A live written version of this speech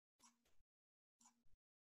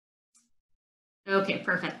Okay,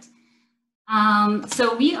 perfect.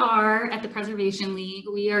 So we are at the Preservation League.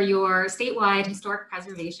 We are your statewide historic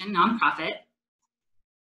preservation nonprofit.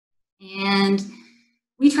 And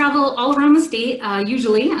we travel all around the state,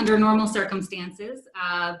 usually under normal circumstances,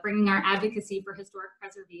 bringing our advocacy for historic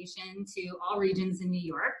preservation to all regions in New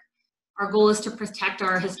York. Our goal is to protect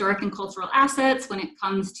our historic and cultural assets when it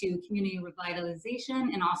comes to community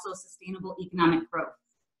revitalization and also sustainable economic growth.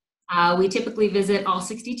 We typically visit all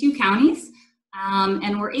 62 counties,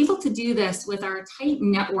 and we're able to do this with our tight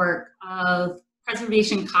network of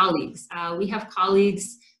preservation colleagues. We have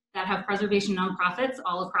colleagues that have preservation nonprofits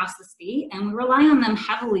all across the state, and we rely on them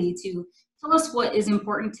heavily to tell us what is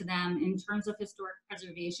important to them in terms of historic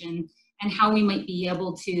preservation and how we might be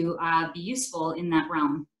able to be useful in that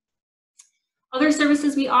realm. Other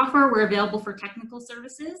services we offer, we're available for technical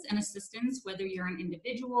services and assistance, whether you're an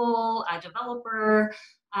individual, a developer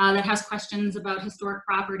that has questions about historic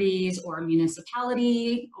properties, or a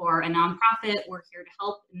municipality or a nonprofit, we're here to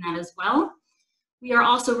help in that as well. We are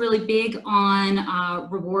also really big on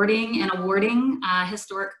rewarding and awarding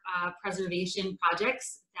historic preservation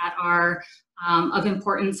projects that are of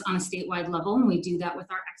importance on a statewide level, and we do that with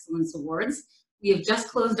our Excellence Awards. We have just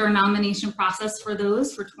closed our nomination process for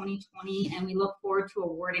those for 2020, and we look forward to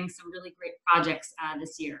awarding some really great projects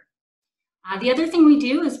this year. The other thing we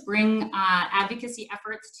do is bring advocacy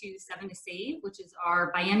efforts to 7 to Save, which is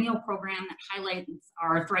our biennial program that highlights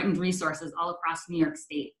our threatened resources all across New York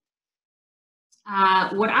State.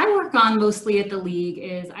 What I work on mostly at the League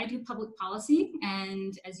is I do public policy,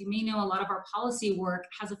 and as you may know, a lot of our policy work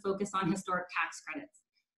has a focus on historic tax credits.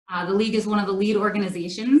 The League is one of the lead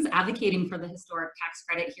organizations advocating for the historic tax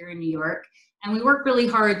credit here in New York, and we work really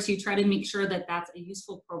hard to try to make sure that that's a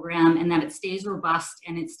useful program and that it stays robust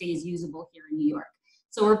and it stays usable here in New York.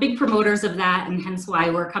 So we're big promoters of that, and hence why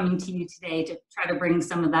we're coming to you today to try to bring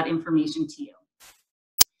some of that information to you.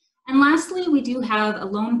 And lastly, we do have a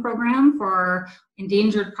loan program for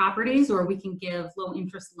endangered properties where we can give low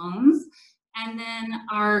interest loans. And then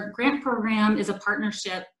our grant program is a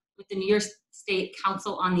partnership with the New York State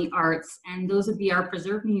Council on the Arts, and those would be our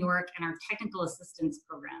Preserve New York and our technical assistance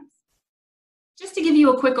programs. Just to give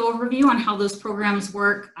you a quick overview on how those programs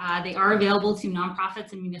work, they are available to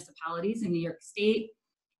nonprofits and municipalities in New York State.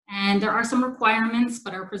 And there are some requirements,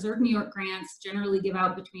 but our Preserve New York grants generally give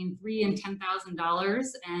out between $3,000 and $10,000,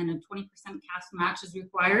 and a 20% cash match is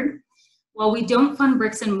required. While we don't fund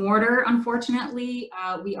bricks and mortar, unfortunately,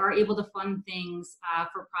 we are able to fund things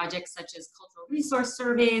for projects such as cultural resource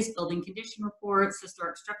surveys, building condition reports,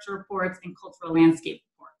 historic structure reports, and cultural landscape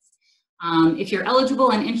reports. If you're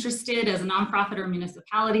eligible and interested as a nonprofit or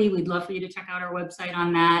municipality, we'd love for you to check out our website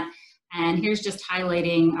on that. And here's just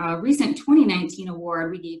highlighting a recent 2019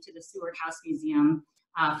 award we gave to the Seward House Museum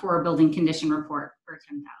for a building condition report for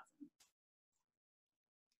 $10,000.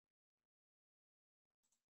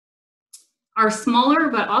 Our smaller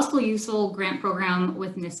but also useful grant program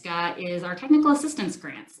with NYSCA is our technical assistance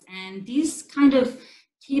grants. And these kind of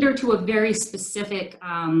cater to a very specific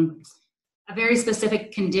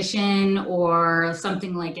condition, or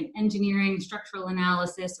something like an engineering, structural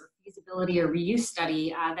analysis, or feasibility or reuse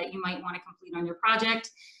study that you might want to complete on your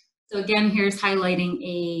project. So again, here's highlighting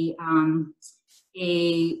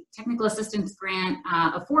a technical assistance grant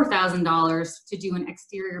of $4,000 to do an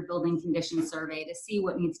exterior building condition survey to see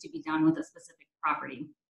what needs to be done with a specific property.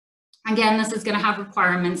 Again, this is going to have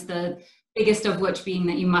requirements, the biggest of which being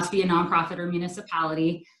that you must be a nonprofit or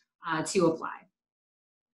municipality to apply.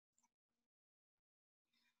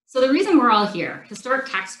 So the reason we're all here, historic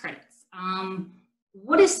tax credits.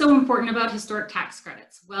 What is so important about historic tax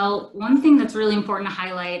credits? Well, one thing that's really important to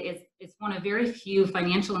highlight is it's one of very few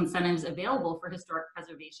financial incentives available for historic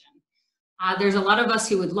preservation. There's a lot of us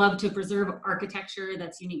who would love to preserve architecture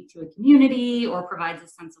that's unique to a community or provides a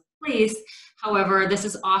sense of place. However, this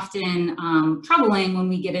is often troubling when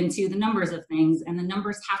we get into the numbers of things, and the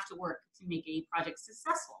numbers have to work to make a project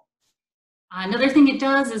successful. Another thing it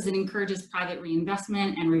does is it encourages private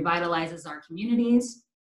reinvestment and revitalizes our communities,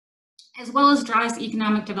 as well as drives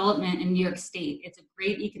economic development in New York State. It's a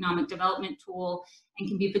great economic development tool and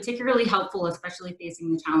can be particularly helpful, especially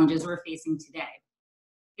facing the challenges we're facing today.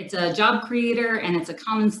 It's a job creator, and it's a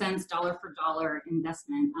common sense dollar for dollar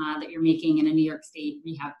investment that you're making in a New York State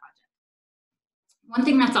rehab project. One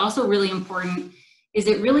thing that's also really important is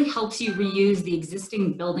it really helps you reuse the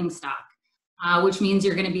existing building stock, which means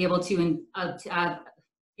you're going to be able to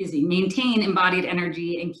maintain embodied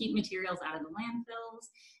energy and keep materials out of the landfills,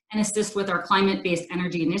 and assist with our climate-based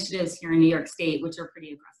energy initiatives here in New York State, which are pretty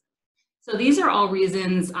aggressive. So these are all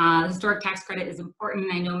reasons historic tax credit is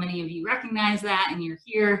important. I know many of you recognize that, and you're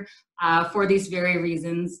here for these very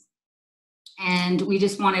reasons. And we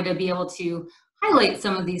just wanted to be able to highlight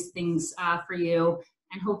some of these things for you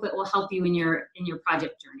and hope it will help you in your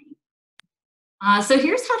project journey. So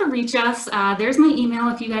here's how to reach us. There's my email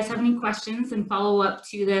if you guys have any questions and follow up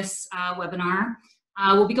to this webinar.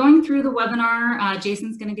 We'll be going through the webinar.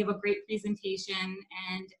 Jason's going to give a great presentation.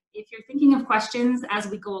 And if you're thinking of questions as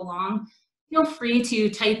we go along, feel free to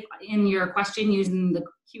type in your question using the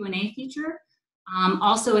Q&A feature.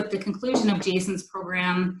 Also, at the conclusion of Jason's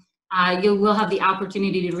program, you will have the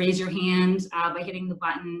opportunity to raise your hand by hitting the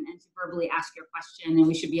button and to verbally ask your question, and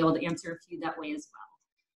we should be able to answer a few that way as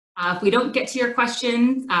well. If we don't get to your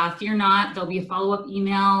question, fear not, there'll be a follow-up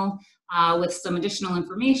email with some additional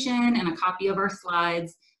information and a copy of our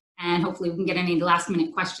slides, and hopefully we can get any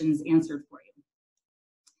last-minute questions answered for you.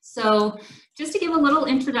 So just to give a little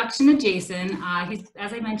introduction to Jason,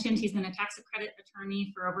 as I mentioned, he's been a tax credit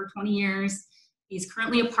attorney for over 20 years. He's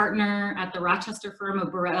currently a partner at the Rochester firm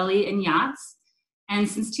of Borelli and Yots. And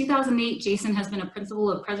since 2008, Jason has been a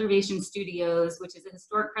principal of Preservation Studios, which is a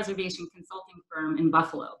historic preservation consulting firm in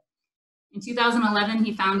Buffalo. In 2011,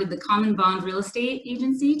 he founded the Common Bond Real Estate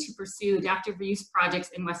Agency to pursue adaptive reuse projects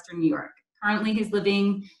in Western New York. Currently, he's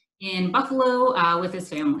living in Buffalo with his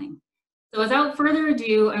family. So without further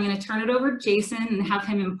ado, I'm going to turn it over to Jason and have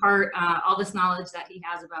him impart all this knowledge that he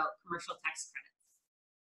has about commercial tax credits.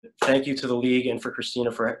 Thank you to the League and for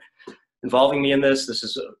Christina for involving me in this. This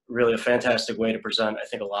is really a fantastic way to present, I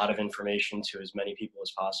think, a lot of information to as many people as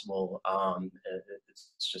possible.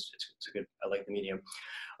 It's a good, I like the medium.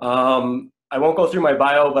 I won't go through my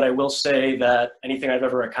bio, but I will say that anything I've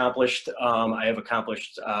ever accomplished, I have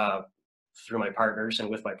accomplished through my partners and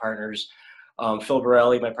with my partners. Phil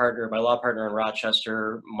Borelli, my law partner in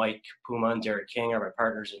Rochester, Mike Puma and Derek King are my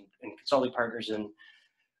partners and consulting partners in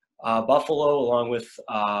Buffalo, along with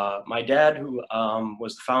my dad, who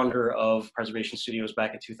was the founder of Preservation Studios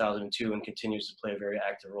back in 2002 and continues to play a very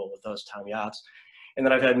active role with us, Tom Yots. And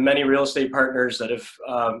then I've had many real estate partners that have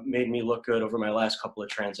made me look good over my last couple of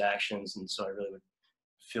transactions, and so I really would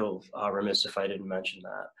feel remiss if I didn't mention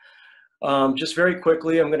that. Just very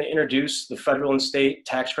quickly, I'm going to introduce the federal and state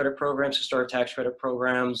tax credit programs, historic tax credit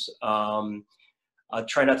programs. I'll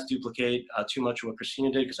try not to duplicate too much of what Christina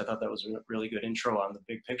did because I thought that was a really good intro on the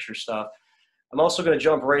big picture stuff. I'm also going to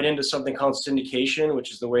jump right into something called syndication,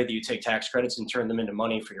 which is the way that you take tax credits and turn them into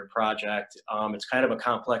money for your project. It's kind of a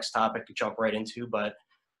complex topic to jump right into, but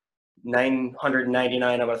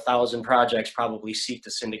 999 of 1,000 projects probably seek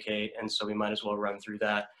to syndicate, and so we might as well run through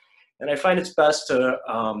that. And I find it's best to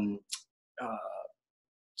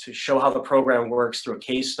show how the program works through a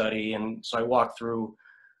case study, and so I walk through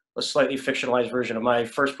a slightly fictionalized version of my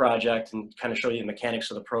first project and kind of show you the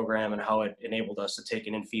mechanics of the program and how it enabled us to take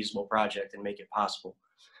an infeasible project and make it possible.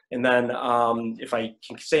 And then if I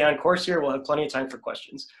can stay on course here, we'll have plenty of time for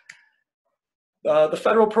questions. The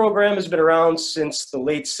federal program has been around since the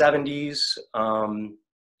late 70s.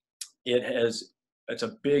 It's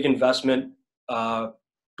a big investment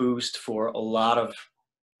boost for a lot of,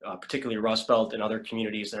 particularly Rust Belt and other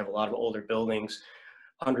communities that have a lot of older buildings.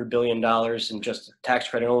 $100 billion in just tax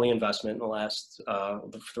credit only investment in the last,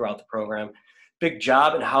 throughout the program. Big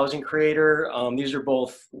job and housing creator. These are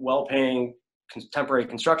both well-paying temporary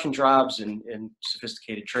construction jobs and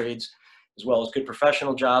sophisticated trades, as well as good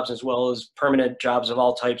professional jobs, as well as permanent jobs of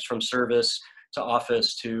all types, from service to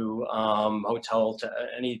office to hotel to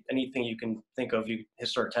anything you can think of,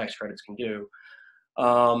 historic tax credits can do.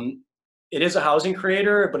 It is a housing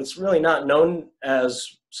creator, but it's really not known as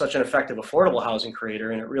such an effective affordable housing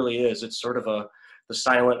creator, and it really is. It's sort of the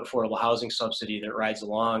silent affordable housing subsidy that rides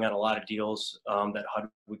along on a lot of deals that HUD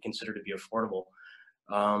would consider to be affordable.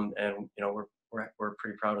 And you know, we're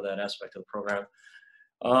pretty proud of that aspect of the program.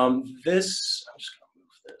 I'm just gonna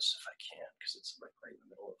move this if I can, because it's like right in the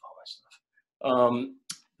middle of all my stuff.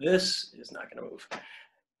 This is not gonna move.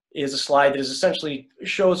 Is a slide that is essentially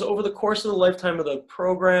shows over the course of the lifetime of the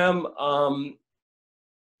program,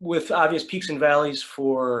 with obvious peaks and valleys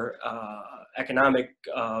for economic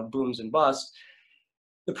booms and busts.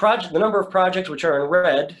 The number of projects which are in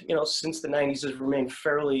red, you know, since the 90s has remained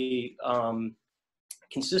fairly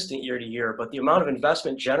consistent year to year, but the amount of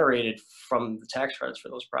investment generated from the tax credits for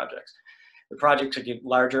those projects, the projects get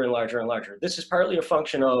larger and larger and larger. This is partly a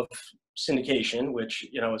function of syndication, which,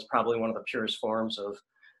 you know, is probably one of the purest forms of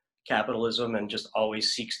capitalism and just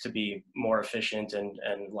always seeks to be more efficient and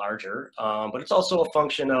larger. But it's also a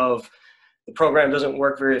function of the program doesn't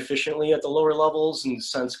work very efficiently at the lower levels, in the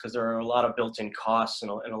sense because there are a lot of built-in costs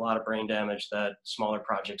and a lot of brain damage that smaller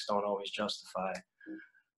projects don't always justify.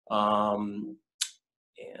 And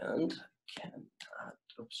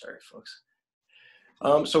oops, sorry folks.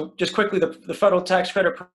 So just quickly, the federal tax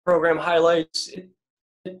credit program highlights,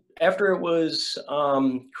 after it was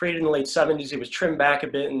created in the late 70s, it was trimmed back a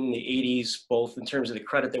bit in the 80s, both in terms of the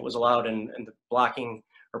credit that was allowed and the blocking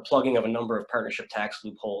or plugging of a number of partnership tax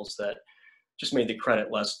loopholes that just made the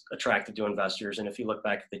credit less attractive to investors. And if you look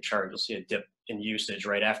back at the chart, you'll see a dip in usage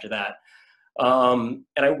right after that.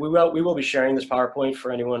 We will be sharing this PowerPoint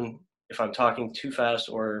for anyone. If I'm talking too fast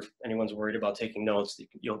or if anyone's worried about taking notes,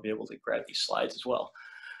 you'll be able to grab these slides as well.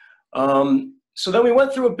 So then we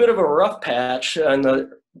went through a bit of a rough patch in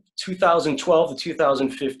the 2012 to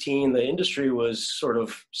 2015. The industry was sort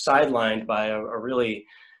of sidelined by a really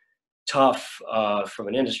tough, from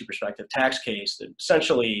an industry perspective, tax case that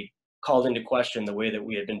essentially called into question the way that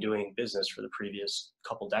we had been doing business for the previous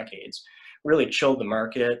couple decades. Really chilled the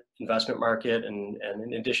market, investment market, and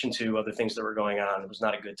in addition to other things that were going on, it was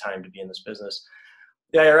not a good time to be in this business.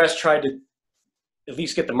 The IRS tried to at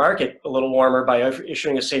least get the market a little warmer by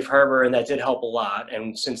issuing a safe harbor, and that did help a lot.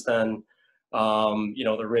 And since then, you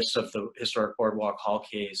know, the risks of the historic Boardwalk Hall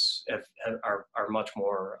case are much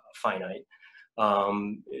more finite,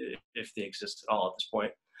 if they exist at all at this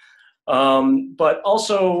point. But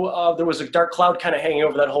also, there was a dark cloud kind of hanging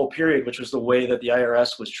over that whole period, which was the way that the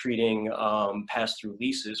IRS was treating pass-through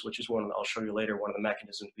leases, which is one I'll show you later, one of the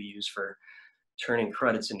mechanisms we use for turning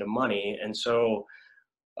credits into money. And so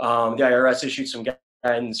the IRS issued some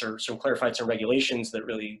guidance or clarified some regulations that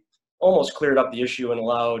really almost cleared up the issue and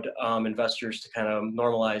allowed investors to kind of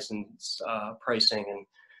normalize and pricing.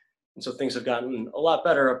 And so things have gotten a lot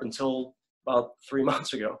better up until about 3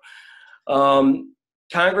 months ago. When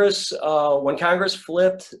Congress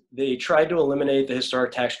flipped, they tried to eliminate the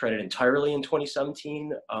historic tax credit entirely in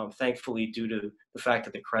 2017. Thankfully, due to the fact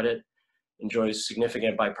that the credit enjoys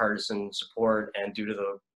significant bipartisan support and due to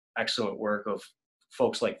the excellent work of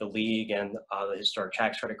folks like the League and the Historic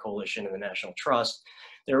Tax Credit Coalition and the National Trust,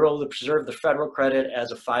 they were able to preserve the federal credit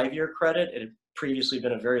as a 5-year credit. It had previously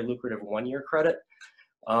been a very lucrative 1-year credit.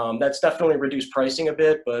 That's definitely reduced pricing a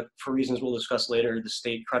bit, but for reasons we'll discuss later, the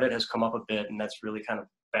state credit has come up a bit, and that's really kind of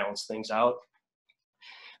balanced things out.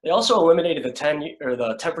 They also eliminated the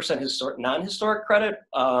 10% non-historic credit,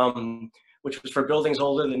 which was for buildings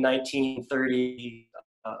older than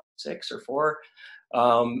 1936 or 4,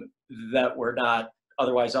 that were not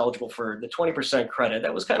otherwise eligible for the 20% credit.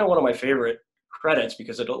 That was kind of one of my favorite credits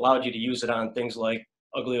because it allowed you to use it on things like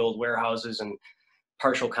ugly old warehouses and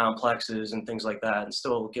partial complexes and things like that and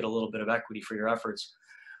still get a little bit of equity for your efforts.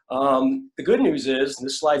 The good news is, and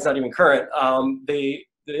this slide's not even current, the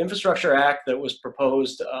Infrastructure Act that was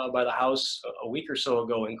proposed by the House a week or so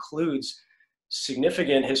ago includes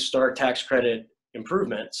significant historic tax credit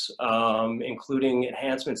improvements, including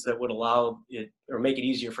enhancements that would allow it or make it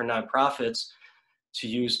easier for nonprofits to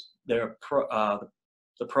use their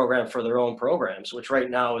the program for their own programs, which right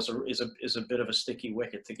now is a bit of a sticky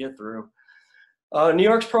wicket to get through. New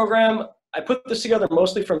York's program, I put this together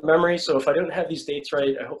mostly from memory, so if I didn't have these dates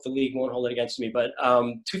right, I hope the League won't hold it against me, but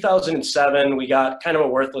 2007, we got kind of a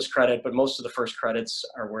worthless credit, but most of the first credits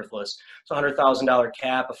are worthless. It's a $100,000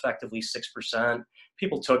 cap, effectively 6%.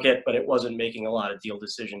 People took it, but it wasn't making a lot of deal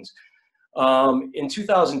decisions. In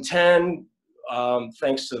 2010,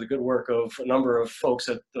 thanks to the good work of a number of folks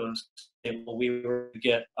at the table, we were to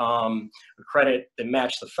get a credit that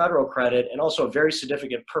matched the federal credit and also a very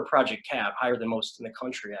significant per project cap, higher than most in the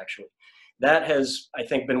country, actually. That has, I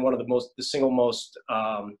think, been one of the single most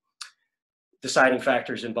deciding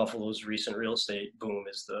factors in Buffalo's recent real estate boom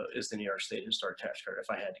is the New York State Historic Tax Credit, if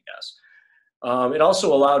I had to guess. It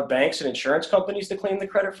also allowed banks and insurance companies to claim the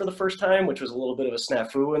credit for the first time, which was a little bit of a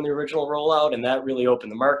snafu in the original rollout, and that really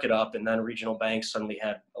opened the market up, and then regional banks suddenly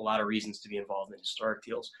had a lot of reasons to be involved in historic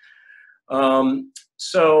deals. New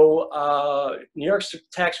York's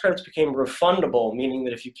tax credits became refundable, meaning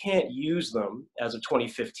that if you can't use them as of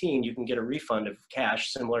 2015, you can get a refund of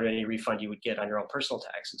cash similar to any refund you would get on your own personal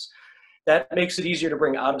taxes. That makes it easier to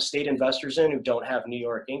bring out-of-state investors in who don't have New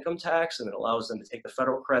York income tax, and it allows them to take the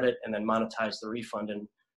federal credit and then monetize the refund in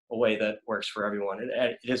a way that works for everyone.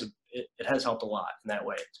 It has helped a lot in that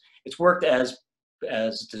way. It's worked as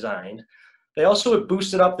designed. They also have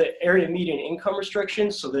boosted up the area median income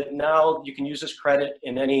restrictions so that now you can use this credit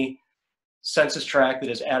in any census tract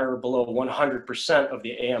that is at or below 100% of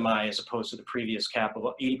the AMI as opposed to the previous cap of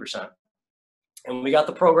 80%. And we got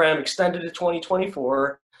the program extended to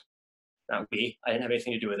 2024. Not me, I didn't have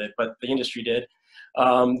anything to do with it, but the industry did.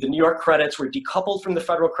 The New York credits were decoupled from the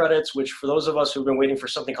federal credits, which for those of us who've been waiting for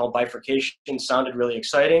something called bifurcation sounded really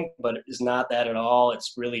exciting, but it is not that at all.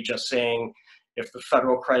 It's really just saying if the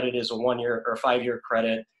federal credit is a 1-year or 5-year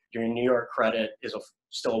credit, your New York credit is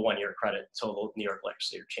still a 1-year credit until the New York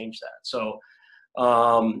legislature changed that. So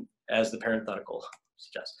as the parenthetical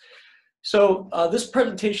suggests. So this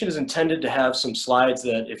presentation is intended to have some slides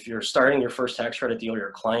that if you're starting your first tax credit deal or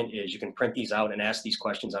your client is, you can print these out and ask these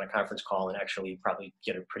questions on a conference call and actually probably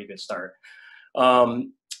get a pretty good start.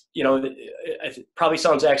 You know, it probably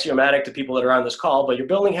sounds axiomatic to people that are on this call, but your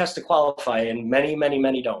building has to qualify, and many, many,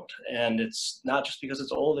 many don't. And it's not just because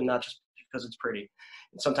it's old and not just because it's pretty.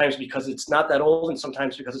 And sometimes because it's not that old, and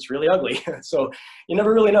sometimes because it's really ugly. So you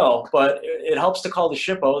never really know, but it helps to call the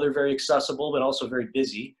SHPO. They're very accessible, but also very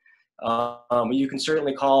busy. You can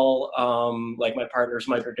certainly call, like my partners,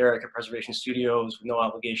 Mike or Derek at Preservation Studios, with no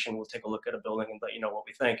obligation. We'll take a look at a building and let you know what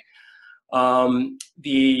we think.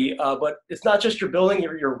 But it's not just your building,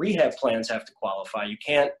 your rehab plans have to qualify. You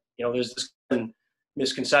can't, you know, there's this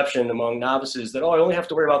misconception among novices that, oh, I only have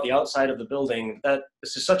to worry about the outside of the building. That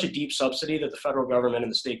this is such a deep subsidy that the federal government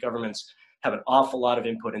and the state governments have an awful lot of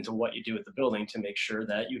input into what you do with the building to make sure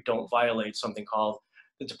that you don't violate something called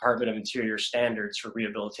the Department of Interior standards for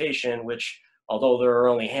rehabilitation, which, although there are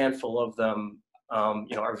only a handful of them,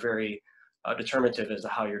 you know, are very determinative as to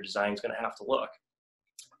how your design is going to have to look.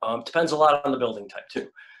 Depends a lot on the building type too.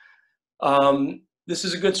 This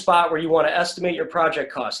is a good spot where you want to estimate your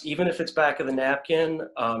project cost, even if it's back of the napkin,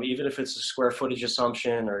 even if it's a square footage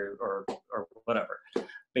assumption or whatever,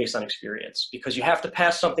 based on experience, because you have to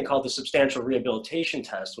pass something called the substantial rehabilitation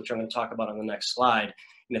test, which I'm going to talk about on the next slide.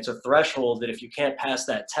 And it's a threshold that if you can't pass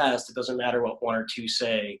that test, it doesn't matter what one or two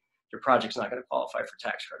say, your project's not going to qualify for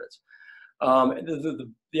tax credits.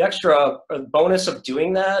 The extra bonus of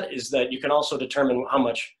doing that is that you can also determine how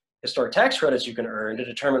much historic tax credits you can earn to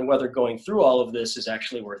determine whether going through all of this is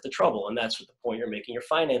actually worth the trouble. And that's what the point you're making your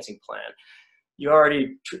financing plan. You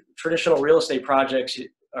already, traditional real estate projects,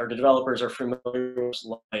 our developers are familiar with,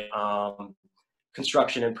 like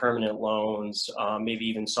construction and permanent loans, maybe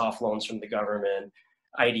even soft loans from the government,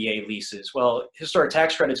 IDA leases. Well, historic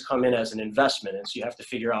tax credits come in as an investment, and so you have to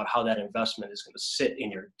figure out how that investment is going to sit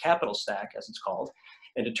in your capital stack, as it's called,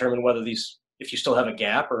 and determine whether these, if you still have a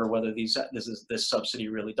gap, or whether this subsidy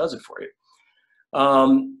really does it for you.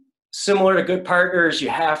 Similar to good partners, you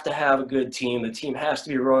have to have a good team. The team has to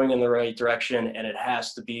be rowing in the right direction, and it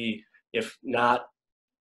has to be, if not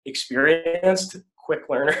experienced, quick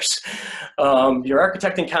learners. Your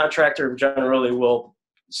architect and contractor generally will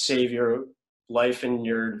save your life and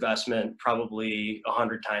your investment probably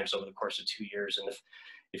 100 times over the course of 2 years. And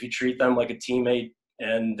if you treat them like a teammate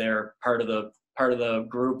and they're part of the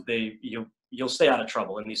group, you'll stay out of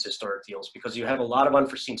trouble in these historic deals, because you have a lot of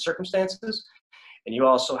unforeseen circumstances, and you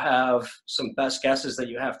also have some best guesses that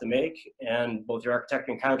you have to make. And both your architect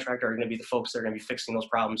and contractor are going to be the folks that are going to be fixing those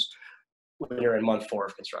problems when you're in month 4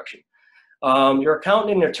 of construction. Your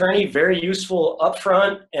accountant and attorney, very useful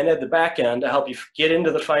upfront and at the back end to help you get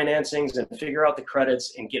into the financings and figure out the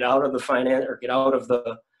credits and get out of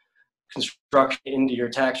the construction into your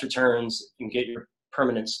tax returns and get your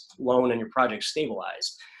permanent loan and your project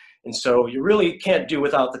stabilized. And so you really can't do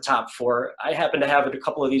without the top 4. I happen to have a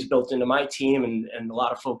couple of these built into my team, and a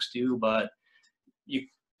lot of folks do, but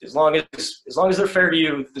as long as they're fair to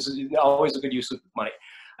you, this is always a good use of money.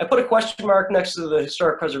 I put a question mark next to the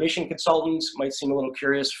historic preservation consultants. Might seem a little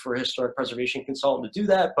curious for a historic preservation consultant to do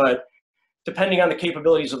that, but depending on the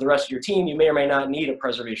capabilities of the rest of your team, you may or may not need a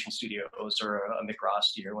Preservation Studios or a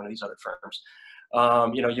McRosty or one of these other firms.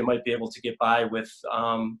 You know, you might be able to get by with,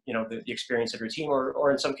 you know, the experience of your team, or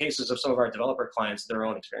in some cases of some of our developer clients, their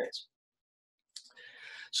own experience.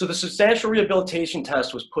 So the substantial rehabilitation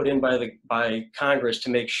test was put in by Congress to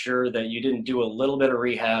make sure that you didn't do a little bit of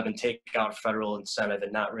rehab and take out federal incentive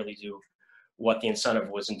and not really do what the incentive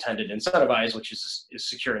was intended to incentivize, which is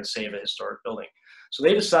secure and save a historic building. So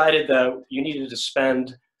they decided that you needed to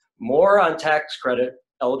spend more on tax credit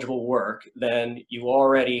eligible work than you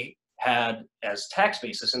already had as tax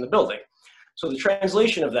basis in the building. So the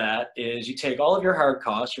translation of that is you take all of your hard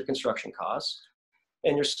costs, your construction costs,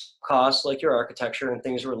 and your costs like your architecture and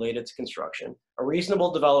things related to construction, a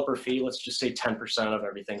reasonable developer fee, let's just say 10% of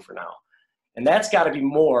everything for now. And that's got to be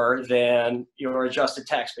more than your adjusted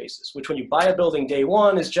tax basis, which when you buy a building day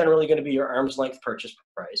one is generally going to be your arm's length purchase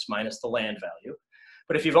price minus the land value.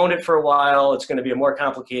 But if you've owned it for a while, it's going to be a more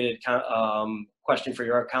complicated question for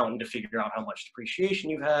your accountant to figure out how much depreciation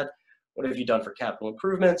you've had. What have you done for capital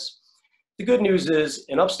improvements? The good news is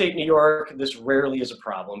in upstate New York, this rarely is a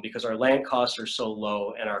problem because our land costs are so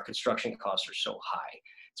low and our construction costs are so high.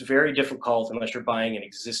 It's very difficult unless you're buying an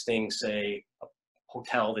existing, say, a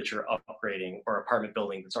hotel that you're upgrading or apartment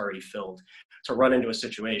building that's already filled, to run into a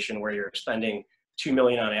situation where you're spending $2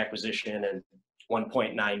 million on acquisition and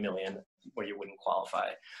 $1.9 million where you wouldn't qualify.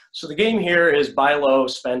 So the game here is buy low,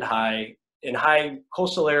 spend high, in high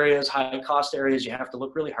coastal areas, high cost areas, you have to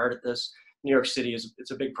look really hard at this. New York City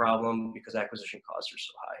it's a big problem because acquisition costs are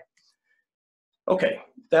so high. Okay,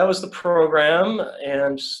 that was the program,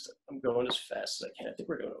 and I'm going as fast as I can. I think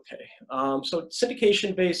we're doing okay. So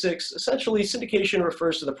syndication basics. Essentially, syndication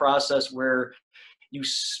refers to the process where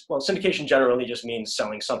syndication generally just means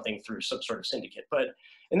selling something through some sort of syndicate. But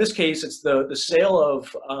in this case, it's the sale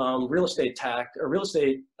of real estate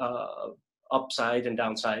upside and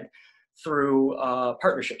downside through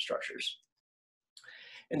partnership structures.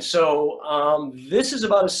 And so this is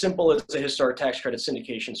about as simple as a historic tax credit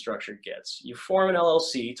syndication structure gets. You form an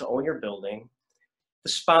LLC to own your building.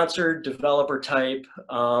 The sponsored developer type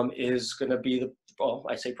is going to be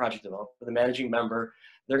I say project developer, the managing member.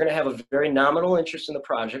 They're going to have a very nominal interest in the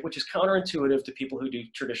project, which is counterintuitive to people who do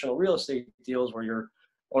traditional real estate deals where your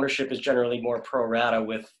ownership is generally more pro rata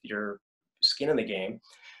with your skin in the game.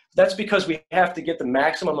 That's because we have to get the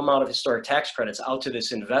maximum amount of historic tax credits out to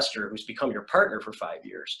this investor who's become your partner for 5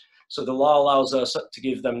 years. So the law allows us to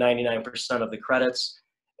give them 99% of the credits,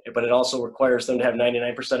 but it also requires them to have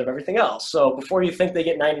 99% of everything else. So before you think they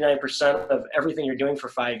get 99% of everything you're doing for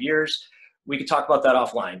 5 years, we could talk about that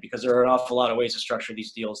offline, because there are an awful lot of ways to structure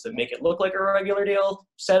these deals that make it look like a regular deal,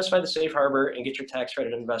 satisfy the safe harbor, and get your tax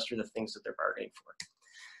credit investor the things that they're bargaining for.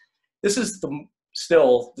 This is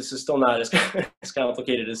still not as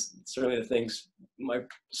complicated as certainly the things my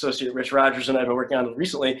associate Rich Rogers and I have been working on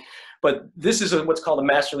recently, but this is what's called a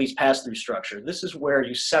master lease pass-through structure. This is where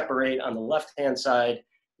you separate on the left-hand side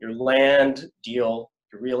your land deal,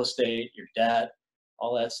 your real estate, your debt,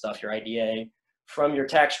 all that stuff, your IDA, from your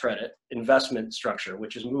tax credit investment structure,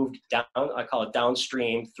 which is moved down, I call it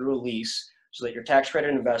downstream through a lease, so that your tax credit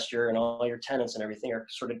investor and all your tenants and everything are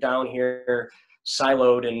sort of down here,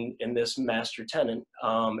 siloed in this master tenant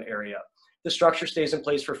area. The structure stays in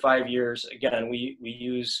place for 5 years. Again, we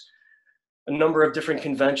use a number of different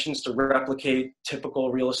conventions to replicate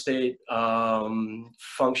typical real estate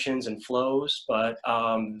functions and flows, but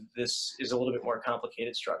this is a little bit more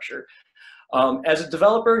complicated structure. As a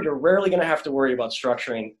developer, you're rarely going to have to worry about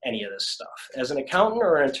structuring any of this stuff. As an accountant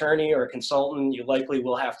or an attorney or a consultant, you likely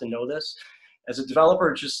will have to know this. As a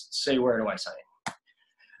developer, just say, where do I sign?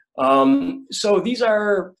 So these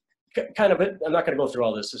are kind of it. I'm not going to go through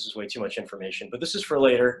all this. This is way too much information, but this is for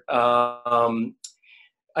later. I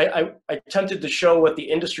attempted to show what the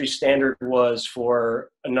industry standard was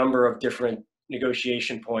for a number of different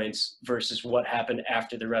negotiation points versus what happened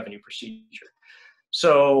after the revenue procedure.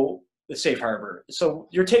 So the safe harbor. So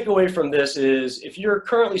your takeaway from this is, if you're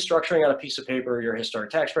currently structuring on a piece of paper your historic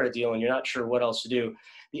tax credit deal and you're not sure what else to do,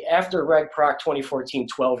 the after Reg Proc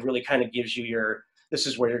 2014-12 really kind of gives you this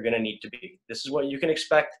is where you're going to need to be. This is what you can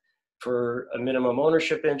expect for a minimum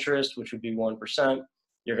ownership interest, which would be 1%.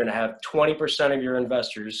 You're going to have 20% of your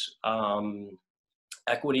investors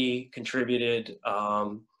equity contributed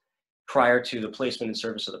prior to the placement and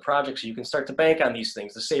service of the project, so you can start to bank on these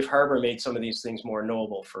things. The safe harbor made some of these things more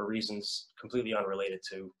knowable for reasons completely unrelated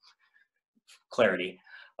to clarity.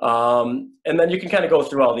 And then you can kind of go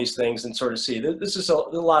through all these things and sort of see. This is a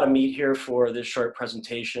lot of meat here for this short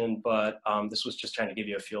presentation, but this was just trying to give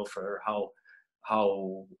you a feel for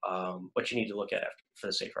what you need to look at for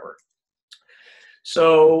the safe harbor.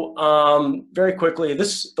 So very quickly,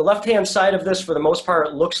 the left-hand side of this, for the most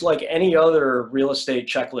part, looks like any other real estate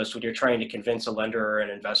checklist when you're trying to convince a lender or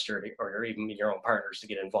an investor or even your own partners to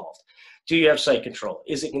get involved. Do you have site control?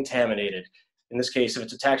 Is it contaminated? In this case, if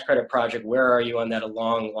it's a tax credit project, where are you on that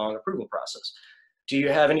long approval process? Do you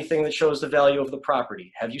have anything that shows the value of the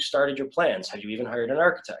property? Have you started your plans? Have you even hired an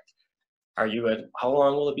architect? How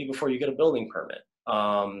long will it be before you get a building permit?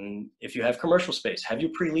 If you have commercial space, have you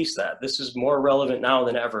pre-leased that? This is more relevant now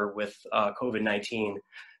than ever with COVID-19,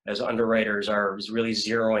 as underwriters are really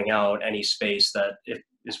zeroing out any space that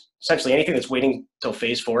is essentially anything that's waiting till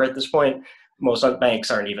phase 4 at this point. Most banks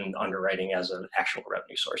aren't even underwriting as an actual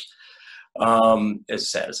revenue source. As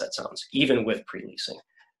sad as that sounds, even with pre-leasing.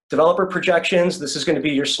 Developer projections, this is going to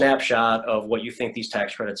be your snapshot of what you think these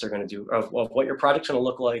tax credits are going to do, of what your project's going to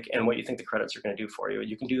look like and what you think the credits are going to do for you.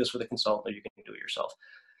 You can do this with a consultant or you can do it yourself.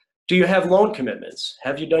 Do you have loan commitments?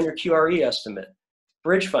 Have you done your QRE estimate?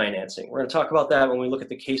 Bridge financing, we're going to talk about that when we look at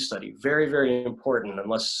the case study. Very, very important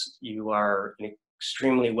unless you are an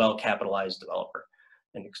extremely well-capitalized developer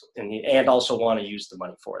and also want to use the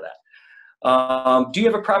money for that. Do you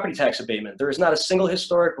have a property tax abatement? There is not a single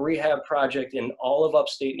historic rehab project in all of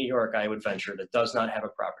upstate New York, I would venture, that does not have a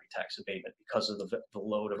property tax abatement because of the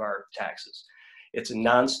load of our taxes. It's a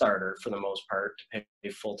non-starter for the most part to pay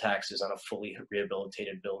full taxes on a fully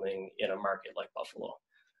rehabilitated building in a market like Buffalo.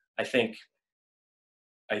 I think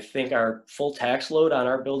I think our full tax load on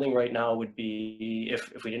our building right now would be,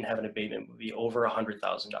 if we didn't have an abatement, would be over $100,000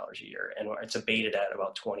 a year, and it's abated at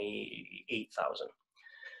about 28,000.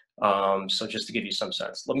 So just to give you some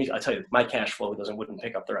sense, I'll tell you, my cash flow wouldn't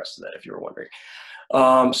pick up the rest of that if you were wondering.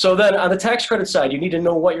 So then on the tax credit side, you need to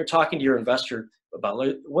know what you're talking to your investor about.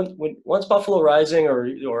 Once Buffalo Rising or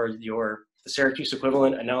the Syracuse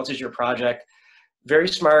equivalent announces your project, very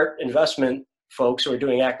smart investment folks who are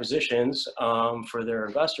doing acquisitions for their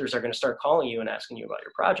investors are going to start calling you and asking you about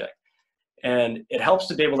your project. And it helps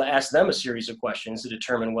to be able to ask them a series of questions to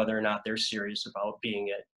determine whether or not they're serious about being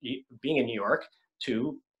in New York,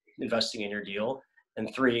 2, investing in your deal,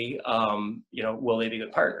 and 3, will they be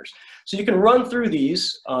good partners? So you can run through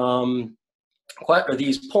these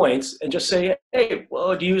these points and just say, hey,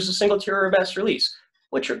 well, do you use a single tier or a master lease?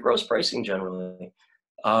 What's your gross pricing generally?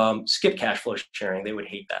 Skip cash flow sharing, they would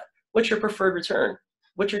hate that. What's your preferred return?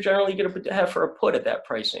 What you're generally going to have for a put at that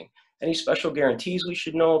pricing? Any special guarantees we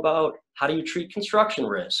should know about? How do you treat construction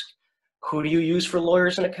risk? Who do you use for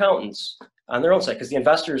lawyers and accountants on their own side? Because the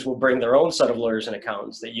investors will bring their own set of lawyers and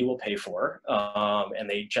accountants that you will pay for, and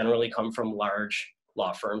they generally come from large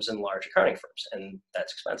law firms and large accounting firms, and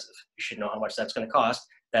that's expensive. You should know how much that's going to cost.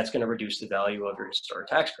 That's going to reduce the value of your historic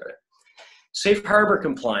tax credit. Safe harbor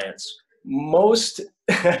compliance. Most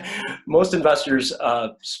investors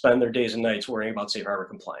spend their days and nights worrying about safe harbor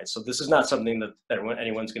compliance. So this is not something that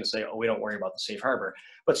anyone's going to say, oh, we don't worry about the safe harbor.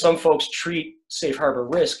 But some folks treat safe harbor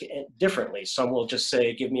risk differently. Some will just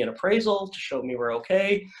say, give me an appraisal to show me we're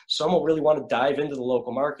okay. Some will really want to dive into the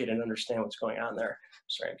local market and understand what's going on there.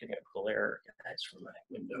 Sorry, I'm getting a glare, guys, from my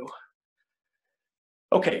window.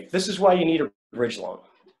 Okay, this is why you need a bridge loan.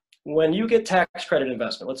 When you get tax credit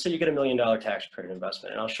investment, let's say you get $1 million tax credit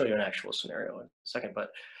investment, and I'll show you an actual scenario in a second,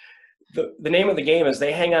 but the name of the game is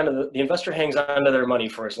the investor hangs on to their money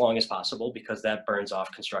for as long as possible, because that burns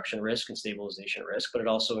off construction risk and stabilization risk, but it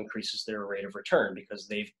also increases their rate of return because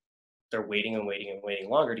they're waiting and waiting and waiting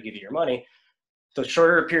longer to give you your money. The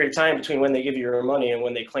shorter period of time between when they give you your money and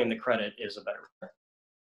when they claim the credit is a better return.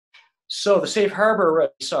 So the safe harbor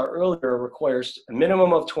we saw earlier requires a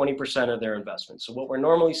minimum of 20% of their investment. So what we're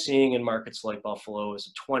normally seeing in markets like Buffalo is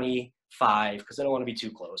a 25, because I don't want to be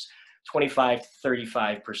too close, 25 to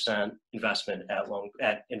 35% investment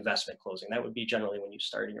at investment closing. That would be generally when you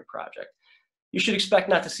start in your project. You should expect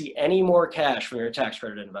not to see any more cash from your tax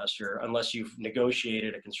credit investor unless you've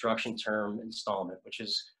negotiated a construction term installment, which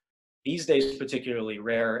is these days particularly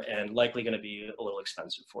rare and likely going to be a little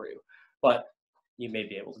expensive for you. But you may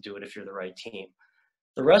be able to do it if you're the right team.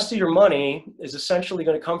 The rest of your money is essentially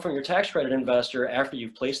going to come from your tax credit investor after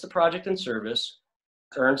you've placed the project in service,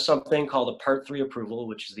 earned something called a Part 3 approval,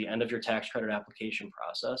 which is the end of your tax credit application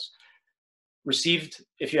process. Received,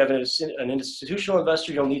 if you have an institutional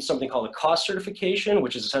investor, you'll need something called a cost certification,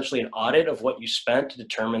 which is essentially an audit of what you spent to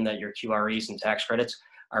determine that your QREs and tax credits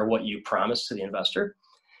are what you promised to the investor.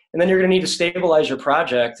 And then you're going to need to stabilize your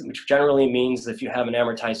project, which generally means that if you have an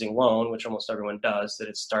amortizing loan, which almost everyone does, that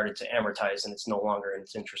it's started to amortize and it's no longer in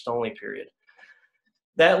its interest-only period.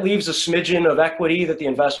 That leaves a smidgen of equity that the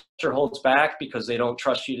investor holds back because they don't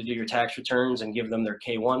trust you to do your tax returns and give them their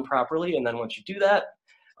K-1 properly. And then once you do that,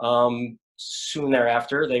 soon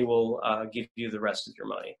thereafter, they will give you the rest of your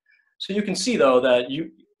money. So you can see, though, that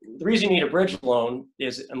the reason you need a bridge loan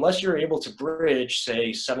is unless you're able to bridge, say,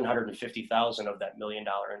 $750,000 of that $1 million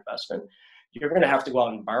investment, you're going to have to go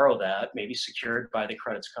out and borrow that, maybe secured by the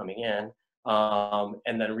credits coming in,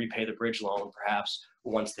 and then repay the bridge loan perhaps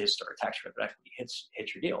once they start tax credit equity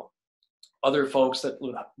hits your deal. Other folks that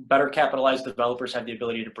better capitalized developers have the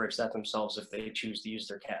ability to bridge that themselves if they choose to use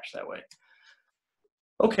their cash that way.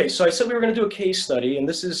 Okay, so I said we were going to do a case study, and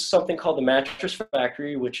this is something called the Mattress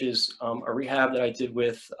Factory, which is a rehab that I did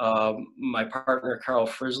with my partner, Carl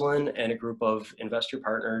Frislin, and a group of investor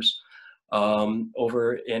partners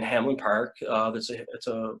over in Hamlin Park. It's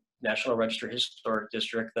a National Register Historic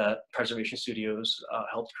District that Preservation Studios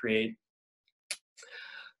helped create.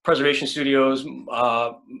 Preservation Studios,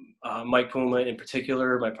 Mike Puma in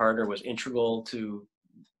particular, my partner, was integral to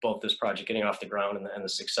both this project getting off the ground and the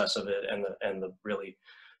success of it, and the really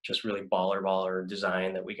baller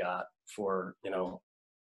design that we got for,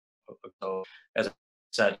 so as I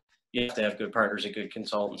said, you have to have good partners and good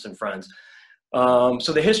consultants and friends.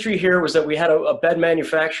 So the history here was that we had a bed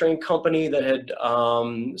manufacturing company that had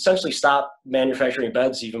essentially stopped manufacturing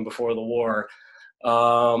beds even before the war.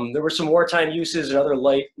 There were some wartime uses and other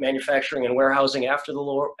light manufacturing and warehousing after the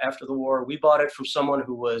war. We bought it from someone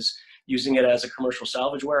who was using it as a commercial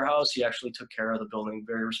salvage warehouse. He actually took care of the building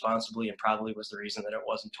very responsibly and probably was the reason that it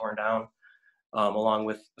wasn't torn down, along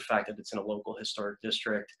with the fact that it's in a local historic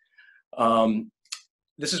district.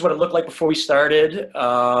 This is what it looked like before we started.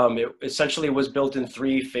 It essentially was built in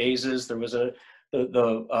 3 phases. There was the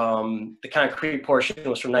concrete portion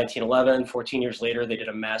was from 1911. 14 years later, they did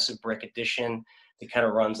a massive brick addition. It kind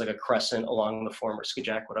of runs like a crescent along the former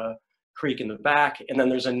Scajaquada Creek in the back. And then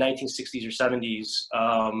there's a 1960s or 70s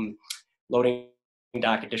loading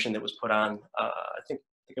dock addition that was put on, I think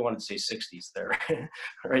I wanted to say 60s there,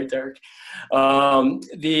 right, Derek?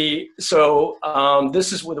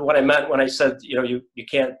 This is what I meant when I said, you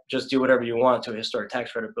can't just do whatever you want to a historic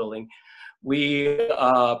tax credit building. We,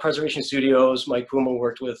 Preservation Studios, Mike Puma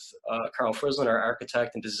worked with Carl Frislin, our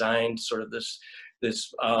architect, and designed sort of this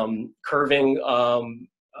curving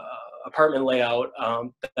apartment layout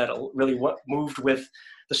that really moved with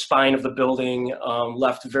the spine of the building,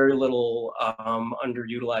 left very little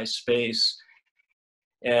underutilized space.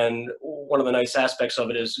 And one of the nice aspects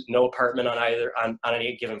of it is no apartment on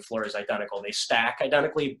any given floor is identical. They stack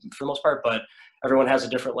identically for the most part, but everyone has a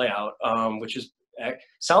different layout, which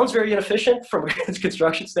sounds very inefficient from a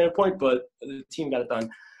construction standpoint, but the team got it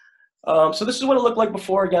done. So this is what it looked like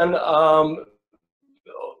before. Again,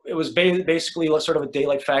 it was basically sort of a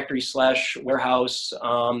daylight factory / warehouse.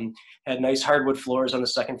 Had nice hardwood floors on the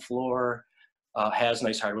second floor. Has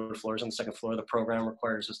nice hardwood floors on the second floor. The program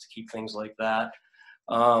requires us to keep things like that.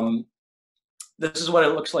 This is what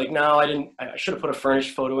it looks like now. I should have put a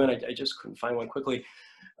furnished photo in. I just couldn't find one quickly.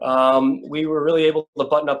 We were really able to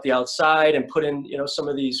button up the outside and put in, some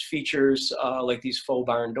of these features like these faux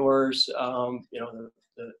barn doors.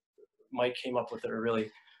 Mike came up with it. Really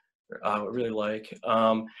like.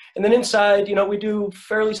 And then inside, we do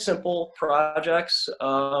fairly simple projects.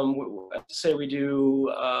 Say we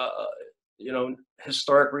do,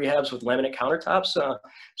 historic rehabs with laminate countertops.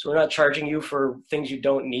 So we're not charging you for things you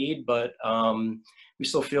don't need, but we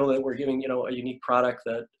still feel that we're giving, a unique product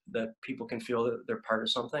that people can feel that they're part of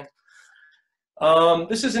something.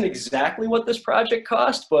 This isn't exactly what this project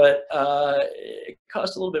cost, but it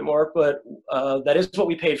cost a little bit more, but that is what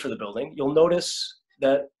we paid for the building. You'll notice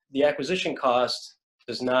that the acquisition cost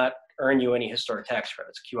does not earn you any historic tax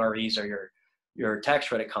credits. QREs are your tax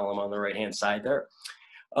credit column on the right-hand side there.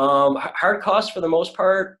 Hard costs for the most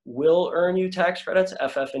part will earn you tax credits.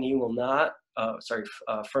 FF&E will not.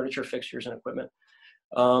 Furniture, fixtures, and equipment.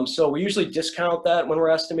 So we usually discount that when we're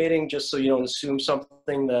estimating, just so you don't assume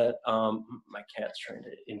something that my cat's trying to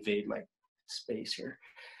invade my space here.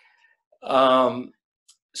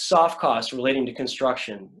 Soft costs relating to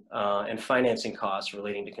construction and financing costs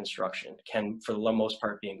relating to construction can, for the most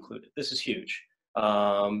part, be included. This is huge.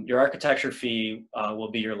 Your architecture fee will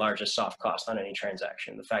be your largest soft cost on any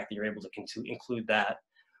transaction. The fact that you're able to include that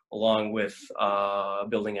along with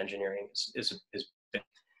building engineering is big.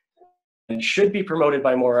 And should be promoted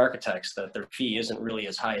by more architects that their fee isn't really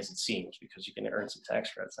as high as it seems, because you can earn some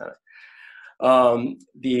tax credits on it.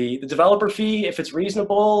 The developer fee, if it's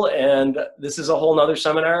reasonable, and this is a whole nother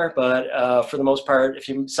seminar, but for the most part, if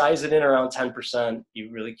you size it in around 10%,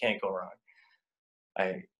 you really can't go wrong,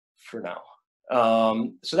 for now.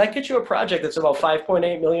 So that gets you a project that's about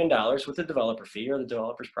 $5.8 million with the developer fee or the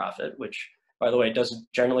developer's profit, which, by the way,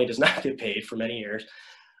 generally does not get paid for many years.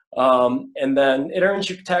 And then it earns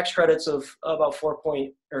you tax credits of about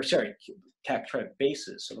tax credit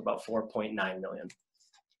basis of about 4.9 million.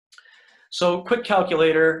 So quick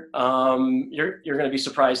calculator, you're going to be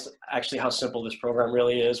surprised actually how simple this program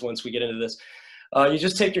really is once we get into this. You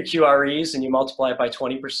just take your QREs and you multiply it by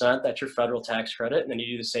 20%, that's your federal tax credit, and then you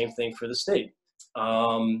do the same thing for the state.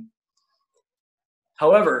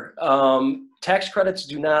 However, tax credits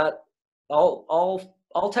do not, all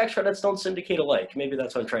tax credits don't syndicate alike. Maybe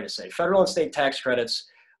that's what I'm trying to say. Federal and state tax credits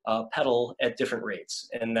pedal at different rates,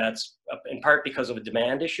 and that's in part because of a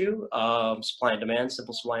demand issue, supply and demand,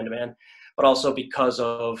 simple supply and demand, but also because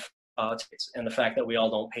of and the fact that we all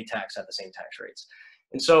don't pay tax at the same tax rates.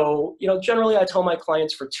 And so, generally I tell my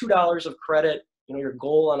clients for $2 of credit, your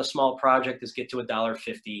goal on a small project is get to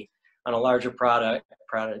 $1.50. On a larger project,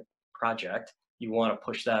 you want to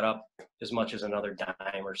push that up as much as another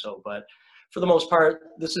dime or so. But for the most part,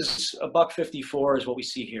 this is $1.54 is what we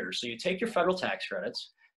see here. So you take your federal tax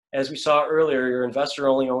credits. As we saw earlier, your investor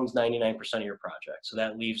only owns 99% of your project. So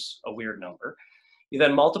that leaves a weird number. You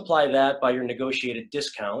then multiply that by your negotiated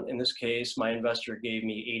discount. In this case, my investor gave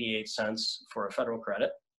me 88 cents for a federal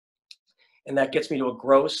credit. And that gets me to a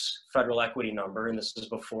gross federal equity number. And this is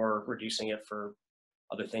before reducing it for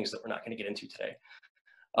other things that we're not going to get into today.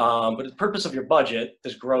 But the purpose of your budget,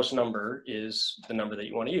 this gross number is the number that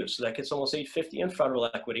you want to use. So that gets almost $850 in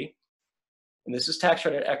federal equity. And this is tax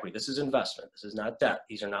credit equity. This is investment. This is not debt.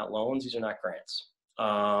 These are not loans. These are not grants.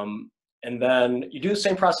 And then you do the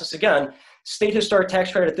same process again. State historic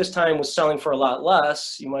tax credit at this time was selling for a lot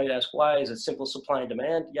less. You might ask why. Is it simple supply and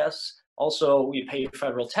demand? Yes. Also, you pay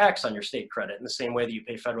federal tax on your state credit in the same way that you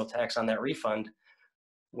pay federal tax on that refund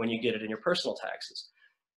when you get it in your personal taxes.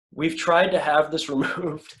 We've tried to have this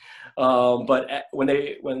removed, but when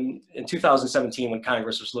in 2017, when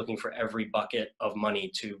Congress was looking for every bucket of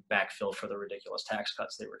money to backfill for the ridiculous tax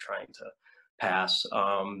cuts they were trying to pass,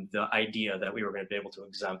 the idea that we were going to be able to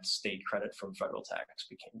exempt state credit from federal tax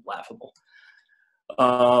became laughable.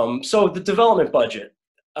 So the development budget,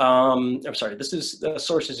 I'm sorry, this is the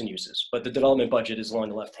sources and uses, but the development budget is along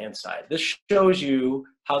the left-hand side. This shows you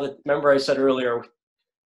how remember I said earlier,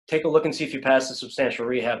 take a look and see if you pass the substantial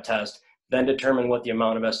rehab test, then determine what the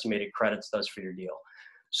amount of estimated credits does for your deal.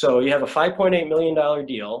 So you have a $5.8 million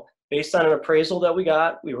deal. Based on an appraisal that we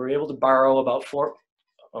got, we were able to borrow about about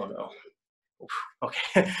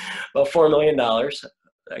 $4 million.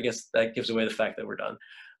 I guess that gives away the fact that we're done.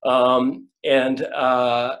 And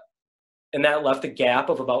that left a gap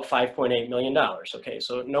of about $5.8 million. Okay,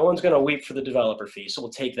 so no one's going to weep for the developer fee, so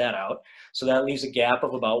we'll take that out. So that leaves a gap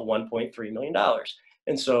of about $1.3 million.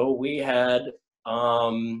 And so we had,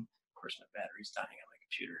 of course, my battery's dying on my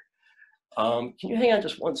computer. Can you hang on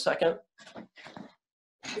just 1 second?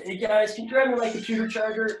 Hey guys, can you grab me my computer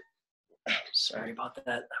charger? Sorry about that.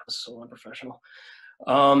 That was so unprofessional.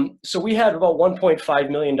 So we had about $1.5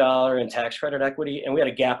 million in tax credit equity, and we had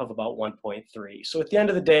a gap of about 1.3. So at the end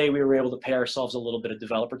of the day, we were able to pay ourselves a little bit of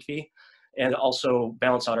developer fee and also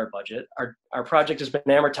balance out our budget. Our project has been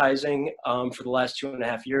amortizing for the last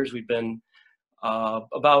 2.5 years. We've been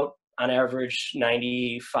about, on average,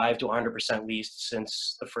 95 to 100% leased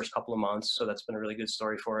since the first couple of months. So that's been a really good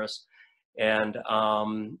story for us. And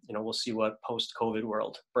we'll see what post-COVID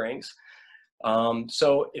world brings.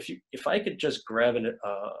 So if I could just grab an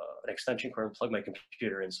extension cord and plug my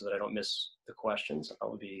computer in so that I don't miss the questions,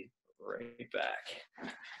 I'll be right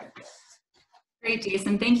back. Great,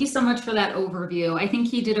 Jason. Thank you so much for that overview. I think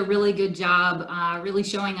he did a really good job really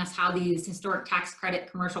showing us how these historic tax credit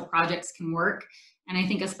commercial projects can work. And I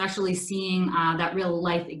think especially seeing that real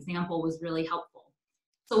life example was really helpful.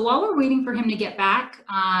 So while we're waiting for him to get back,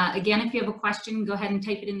 again, if you have a question, go ahead and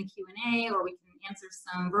type it in the Q&A, or we can answer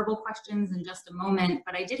some verbal questions in just a moment.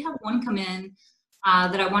 But I did have one come in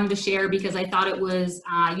that I wanted to share because I thought it was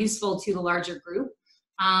useful to the larger group.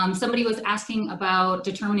 Somebody was asking about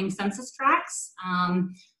determining census tracts.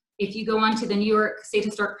 If you go onto the New York State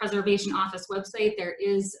Historic Preservation Office website, there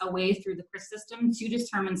is a way through the CRIS system to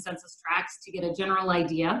determine census tracts to get a general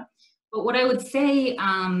idea. But what I would say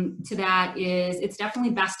to that is it's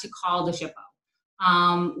definitely best to call the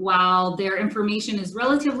SHPO. While their information is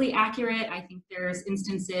relatively accurate, I think there's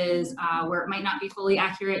instances where it might not be fully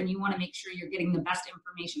accurate, and you want to make sure you're getting the best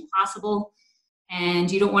information possible.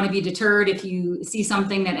 And you don't want to be deterred if you see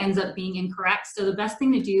something that ends up being incorrect. So the best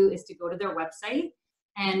thing to do is to go to their website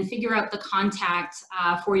and figure out the contact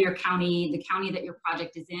for your county, the county that your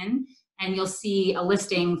project is in, and you'll see a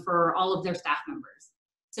listing for all of their staff members.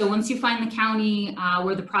 So once you find the county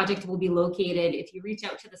where the project will be located, if you reach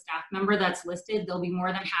out to the staff member that's listed, they'll be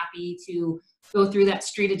more than happy to go through that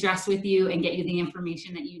street address with you and get you the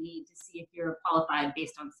information that you need to see if you're qualified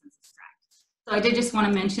based on the census tract. So I did just want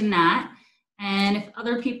to mention that. And if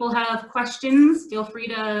other people have questions, feel free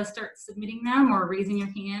to start submitting them or raising your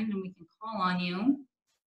hand and we can call on you.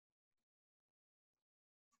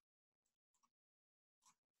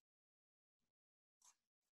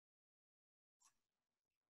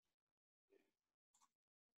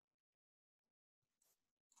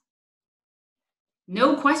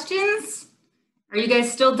 No questions? Are you guys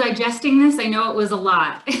still digesting this? I know it was a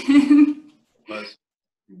lot. I'll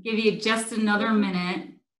give you just another minute.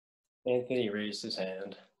 Anthony raised his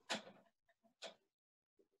hand.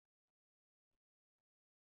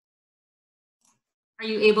 Are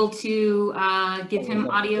you able to give him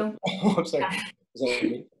audio? I'm sorry.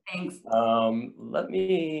 Yeah. Thanks. Let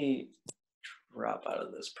me drop out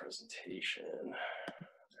of this presentation.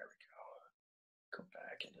 There we go. Go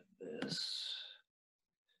back into this.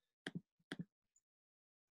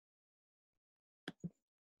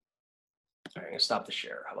 All right, I'm gonna stop the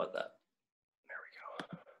share. How about that? There we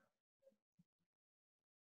go.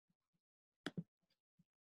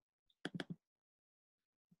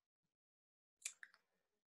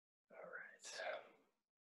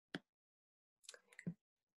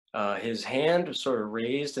 All right. His hand was sort of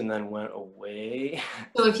raised and then went away.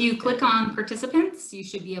 So if you click on participants, you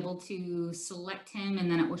should be able to select him,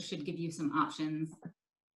 and then it should give you some options.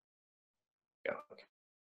 Yeah. Okay.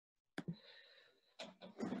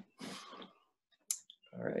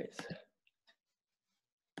 All right.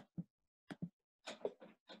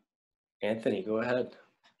 Anthony, go ahead.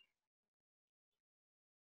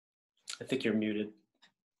 I think you're muted.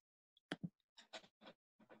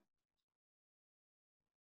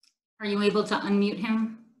 Are you able to unmute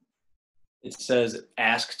him? It says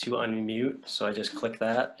ask to unmute, so I just click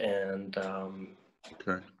that and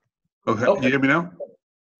Okay. Okay. You hear me now?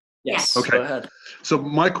 yes. Okay. Go ahead. So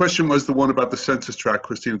my question was the one about the census tract,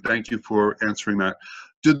 Christine. Thank you for answering that.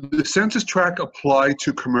 Did the census tract apply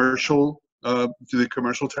to commercial, to the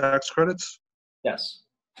commercial tax credits? Yes.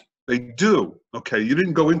 They do. Okay. You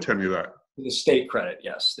didn't go into any of that. The state credit,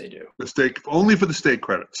 yes, they do. The state, only for the state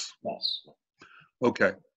credits. Yes.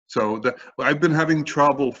 Okay. So I've been having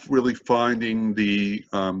trouble really finding the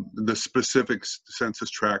specific census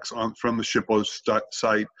tracts from the SHPO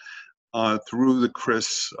site through the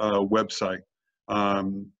CRIS website.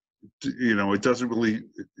 You know, it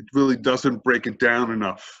really doesn't break it down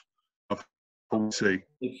enough. We'll see.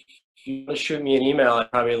 If you want to shoot me an email, I'll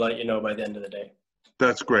probably let you know by the end of the day.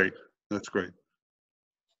 That's great. That's great.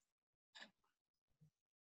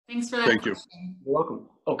 Thanks for that. Thank you. question. You're welcome.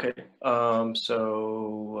 Okay. All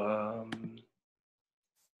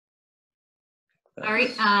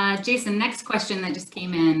right, Jason, next question that just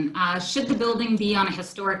came in. Should the building be on a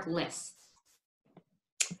historic list?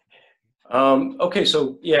 Okay,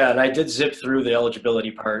 so yeah, and I did zip through the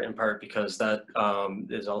eligibility part in part because that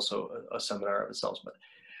is also a seminar of itself. But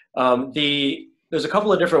there's a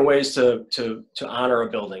couple of different ways to honor a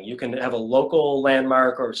building. You can have a local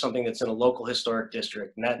landmark or something that's in a local historic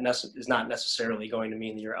district, and that is not necessarily going to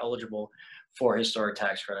mean that you're eligible for historic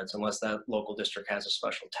tax credits unless that local district has a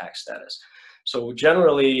special tax status. So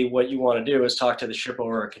generally what you want to do is talk to the SHPO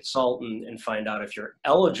or a consultant and find out if you're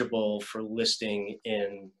eligible for listing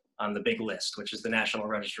on the big list, which is the National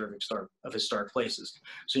Register of Historic Places.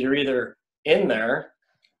 So you're either in there,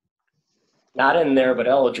 not in there but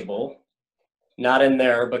eligible, not in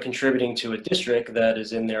there but contributing to a district that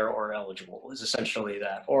is in there or eligible, is essentially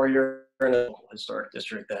that. Or you're in a local historic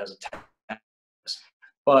district that has a tax.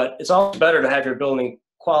 But it's always better to have your building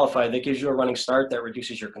qualified. That gives you a running start, that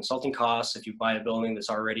reduces your consulting costs. If you buy a building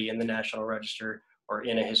that's already in the National Register or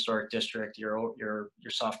in a historic district, your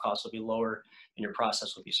soft costs will be lower and your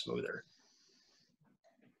process will be smoother.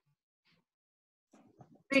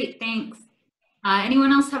 Great, thanks.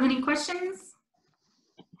 Anyone else have any questions?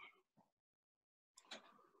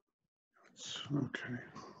 Okay.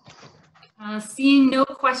 Seeing no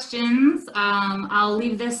questions, I'll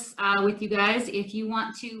leave this with you guys. If you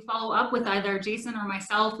want to follow up with either Jason or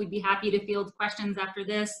myself, we'd be happy to field questions after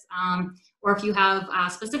this. Or if you have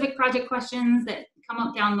specific project questions that come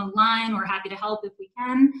up down the line, we're happy to help if we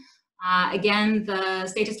can. Again, the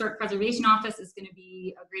State Historic Preservation Office is going to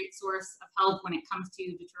be a great source of help when it comes to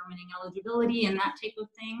determining eligibility and that type of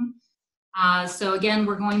thing. So again,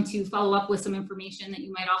 we're going to follow up with some information that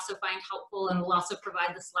you might also find helpful, and we'll also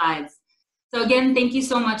provide the slides. So again, thank you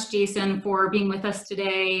so much, Jason, for being with us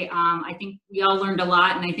today. I think we all learned a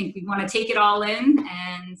lot, and I think we want to take it all in,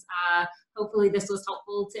 and hopefully this was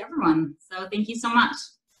helpful to everyone. So thank you so much.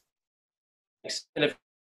 Thanks. And if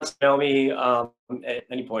you email me at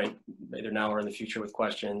any point, either now or in the future, with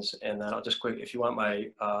questions, and then I'll just quick, if you want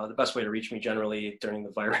my, the best way to reach me generally during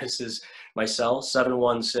the virus is my cell,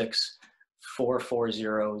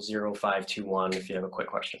 716-440-0521, if you have a quick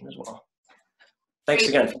question as well. Thanks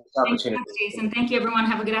again for this opportunity. Thanks, Jason. Thank you, everyone.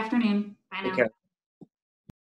 Have a good afternoon. Bye now. Take care.